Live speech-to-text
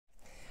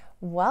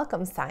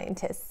Welcome,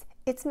 scientists.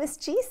 It's Miss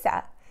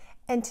Gisa,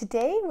 and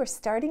today we're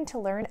starting to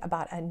learn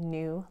about a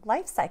new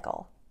life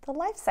cycle, the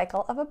life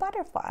cycle of a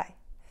butterfly.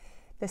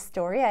 The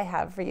story I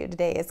have for you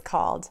today is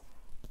called,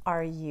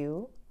 Are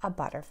You a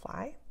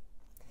Butterfly?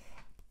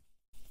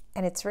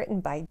 And it's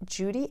written by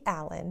Judy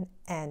Allen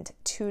and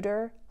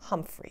Tudor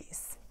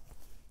Humphries.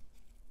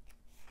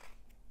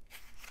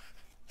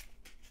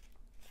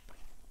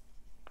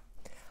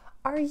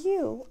 Are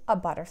you a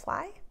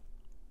butterfly?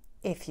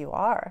 If you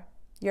are,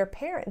 your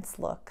parents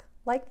look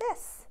like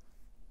this.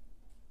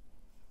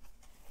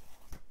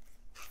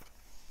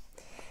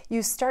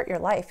 You start your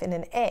life in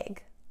an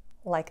egg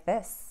like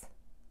this.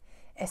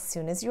 As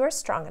soon as you are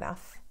strong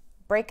enough,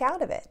 break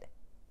out of it.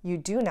 You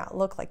do not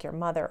look like your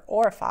mother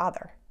or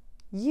father.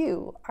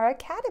 You are a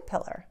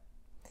caterpillar.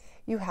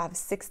 You have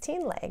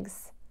 16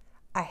 legs,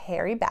 a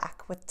hairy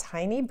back with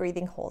tiny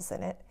breathing holes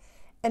in it,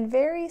 and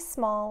very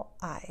small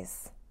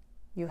eyes.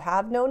 You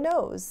have no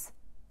nose,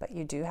 but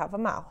you do have a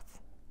mouth.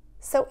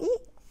 So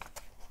eat.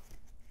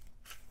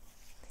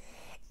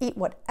 Eat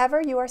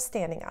whatever you are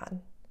standing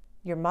on.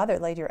 Your mother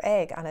laid your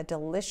egg on a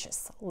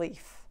delicious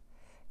leaf.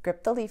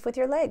 Grip the leaf with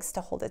your legs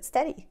to hold it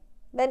steady.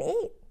 Then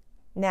eat.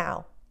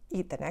 Now,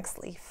 eat the next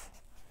leaf.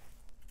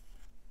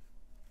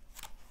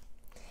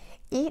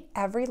 Eat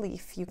every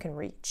leaf you can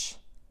reach.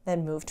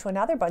 Then move to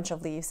another bunch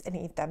of leaves and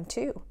eat them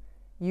too.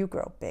 You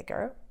grow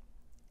bigger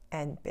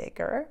and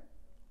bigger.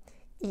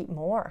 Eat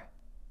more.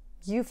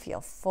 You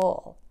feel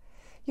full.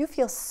 You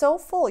feel so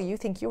full you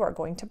think you are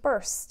going to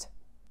burst.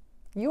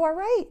 You are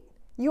right.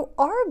 You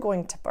are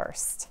going to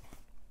burst.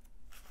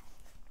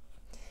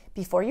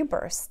 Before you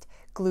burst,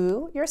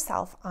 glue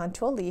yourself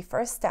onto a leaf or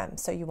a stem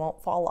so you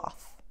won't fall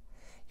off.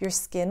 Your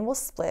skin will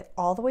split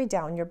all the way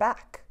down your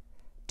back.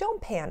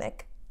 Don't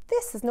panic.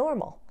 This is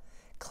normal.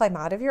 Climb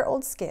out of your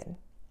old skin.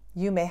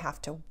 You may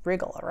have to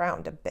wriggle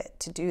around a bit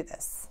to do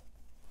this.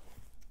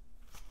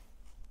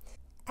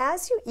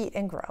 As you eat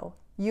and grow,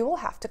 you will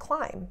have to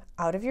climb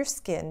out of your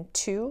skin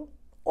 2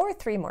 or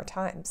 3 more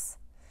times.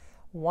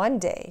 One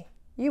day,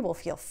 you will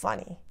feel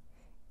funny.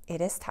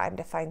 It is time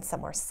to find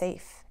somewhere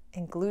safe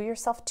and glue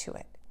yourself to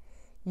it.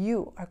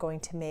 You are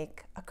going to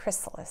make a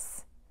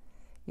chrysalis.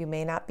 You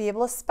may not be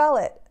able to spell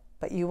it,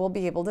 but you will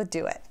be able to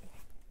do it.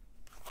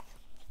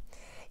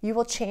 You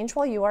will change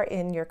while you are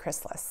in your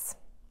chrysalis.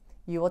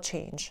 You will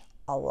change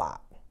a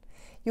lot.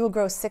 You will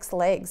grow 6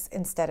 legs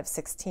instead of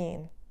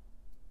 16.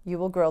 You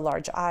will grow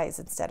large eyes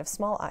instead of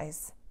small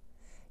eyes.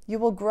 You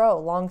will grow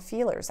long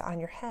feelers on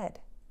your head.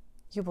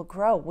 You will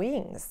grow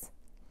wings.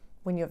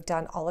 When you have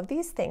done all of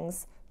these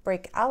things,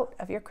 break out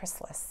of your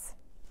chrysalis.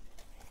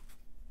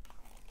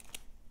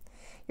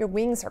 Your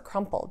wings are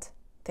crumpled.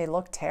 They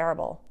look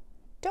terrible.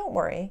 Don't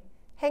worry.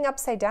 Hang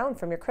upside down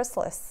from your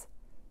chrysalis.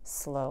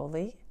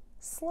 Slowly,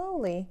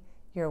 slowly,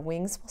 your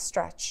wings will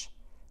stretch.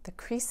 The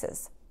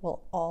creases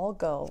will all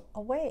go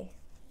away.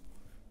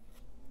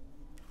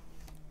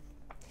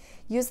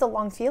 Use the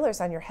long feelers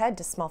on your head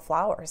to smell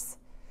flowers.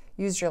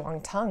 Use your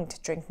long tongue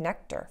to drink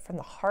nectar from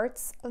the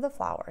hearts of the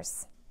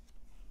flowers.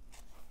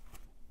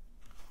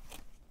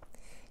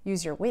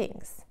 Use your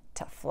wings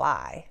to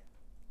fly.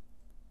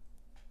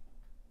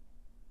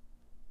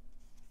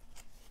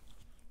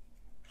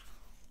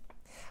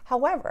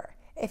 However,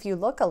 if you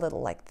look a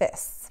little like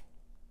this,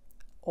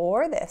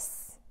 or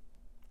this,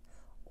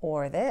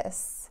 or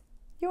this,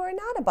 you are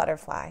not a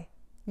butterfly.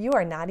 You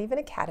are not even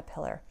a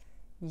caterpillar.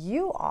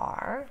 You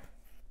are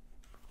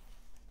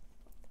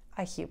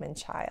a human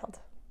child.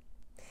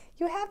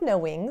 You have no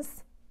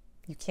wings.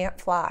 You can't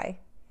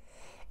fly.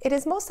 It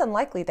is most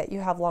unlikely that you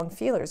have long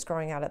feelers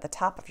growing out at the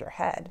top of your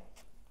head.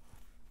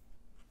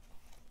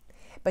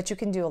 But you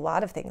can do a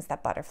lot of things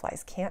that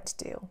butterflies can't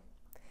do.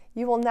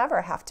 You will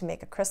never have to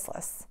make a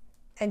chrysalis,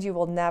 and you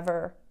will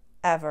never,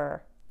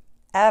 ever,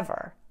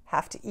 ever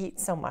have to eat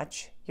so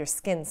much your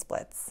skin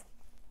splits.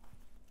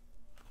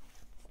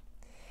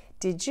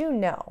 Did you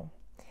know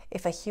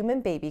if a human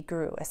baby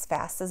grew as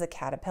fast as a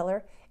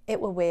caterpillar, it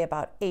would weigh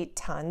about 8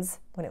 tons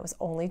when it was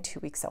only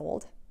 2 weeks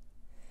old?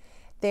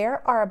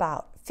 There are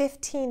about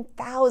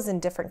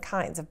 15,000 different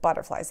kinds of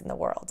butterflies in the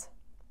world.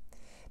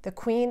 The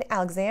Queen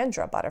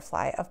Alexandra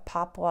butterfly of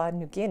Papua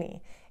New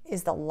Guinea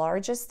is the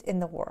largest in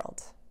the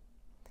world.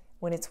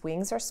 When its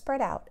wings are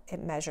spread out,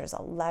 it measures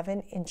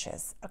 11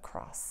 inches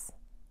across.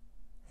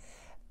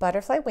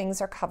 Butterfly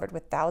wings are covered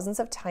with thousands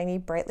of tiny,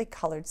 brightly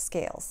colored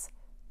scales.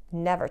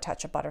 Never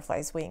touch a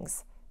butterfly's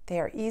wings. They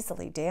are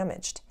easily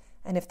damaged,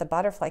 and if the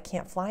butterfly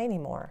can't fly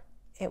anymore,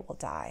 it will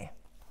die.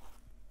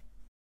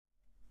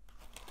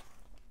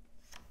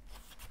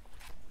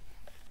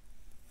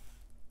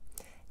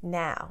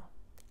 Now,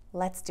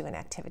 let's do an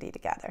activity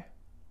together.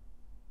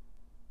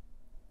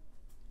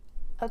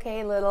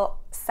 Okay, little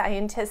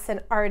scientists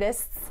and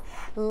artists,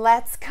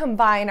 let's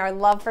combine our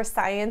love for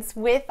science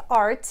with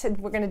art, and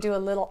we're going to do a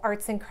little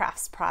arts and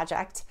crafts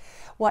project.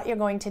 What you're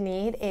going to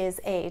need is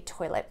a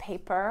toilet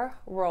paper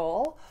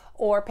roll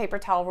or paper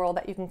towel roll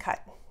that you can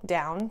cut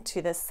down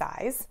to this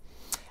size,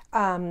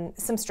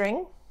 some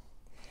string,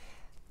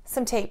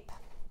 some tape,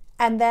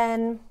 and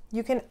then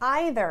you can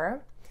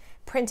either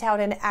print out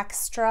an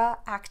extra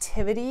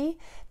activity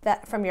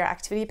that from your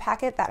activity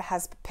packet that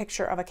has a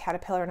picture of a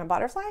caterpillar and a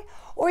butterfly,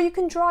 or you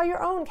can draw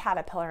your own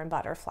caterpillar and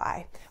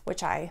butterfly,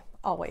 which I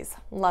always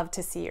love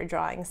to see your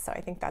drawings, so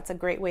I think that's a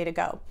great way to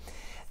go.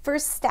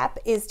 First step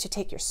is to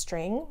take your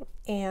string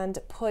and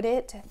put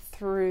it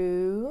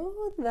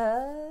through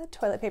the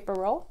toilet paper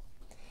roll,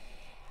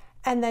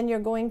 and then you're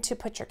going to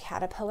put your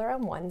caterpillar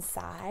on one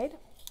side.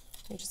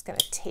 You're just going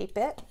to tape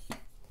it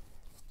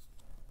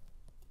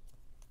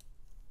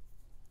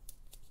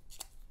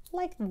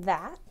like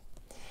that,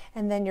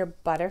 and then your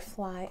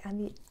butterfly on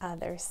the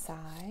other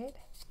side,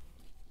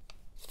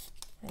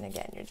 and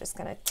again you're just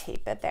going to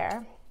tape it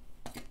there.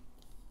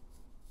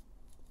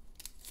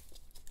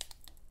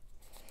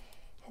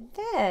 And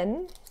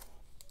then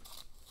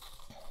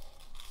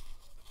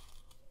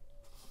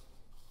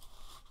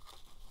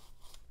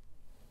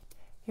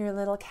your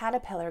little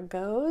caterpillar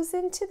goes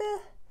into the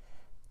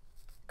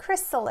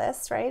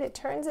chrysalis, right? It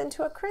turns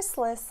into a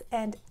chrysalis,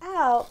 and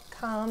out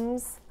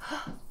comes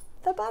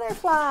the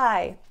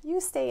butterfly. You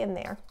stay in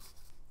there.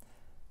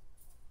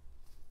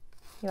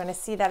 You want to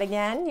see that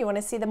again? You want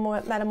to see the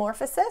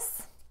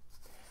metamorphosis?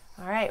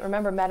 All right,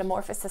 remember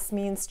metamorphosis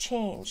means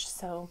change.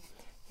 So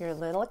your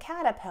little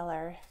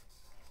caterpillar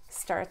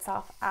starts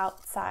off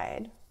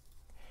outside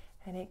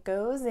and it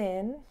goes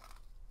in,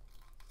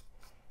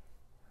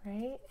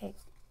 right?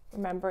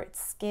 Remember, its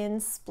skin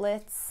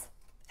splits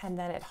and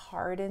then it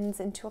hardens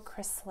into a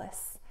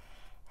chrysalis.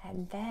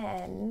 And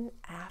then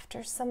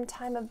after some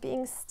time of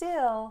being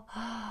still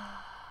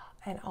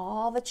and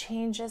all the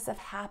changes have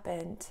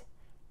happened,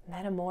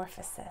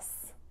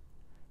 metamorphosis,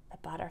 the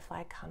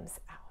butterfly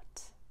comes out.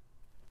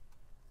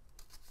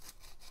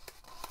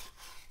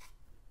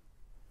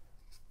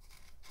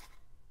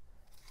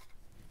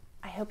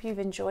 I hope you've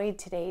enjoyed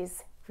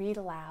today's Read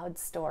Aloud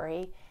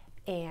story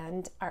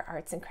and our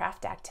arts and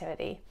craft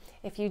activity.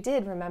 If you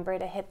did, remember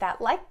to hit that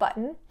like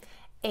button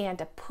and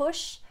to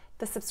push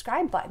the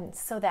subscribe button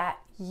so that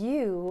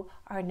you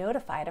are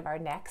notified of our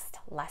next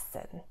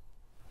lesson.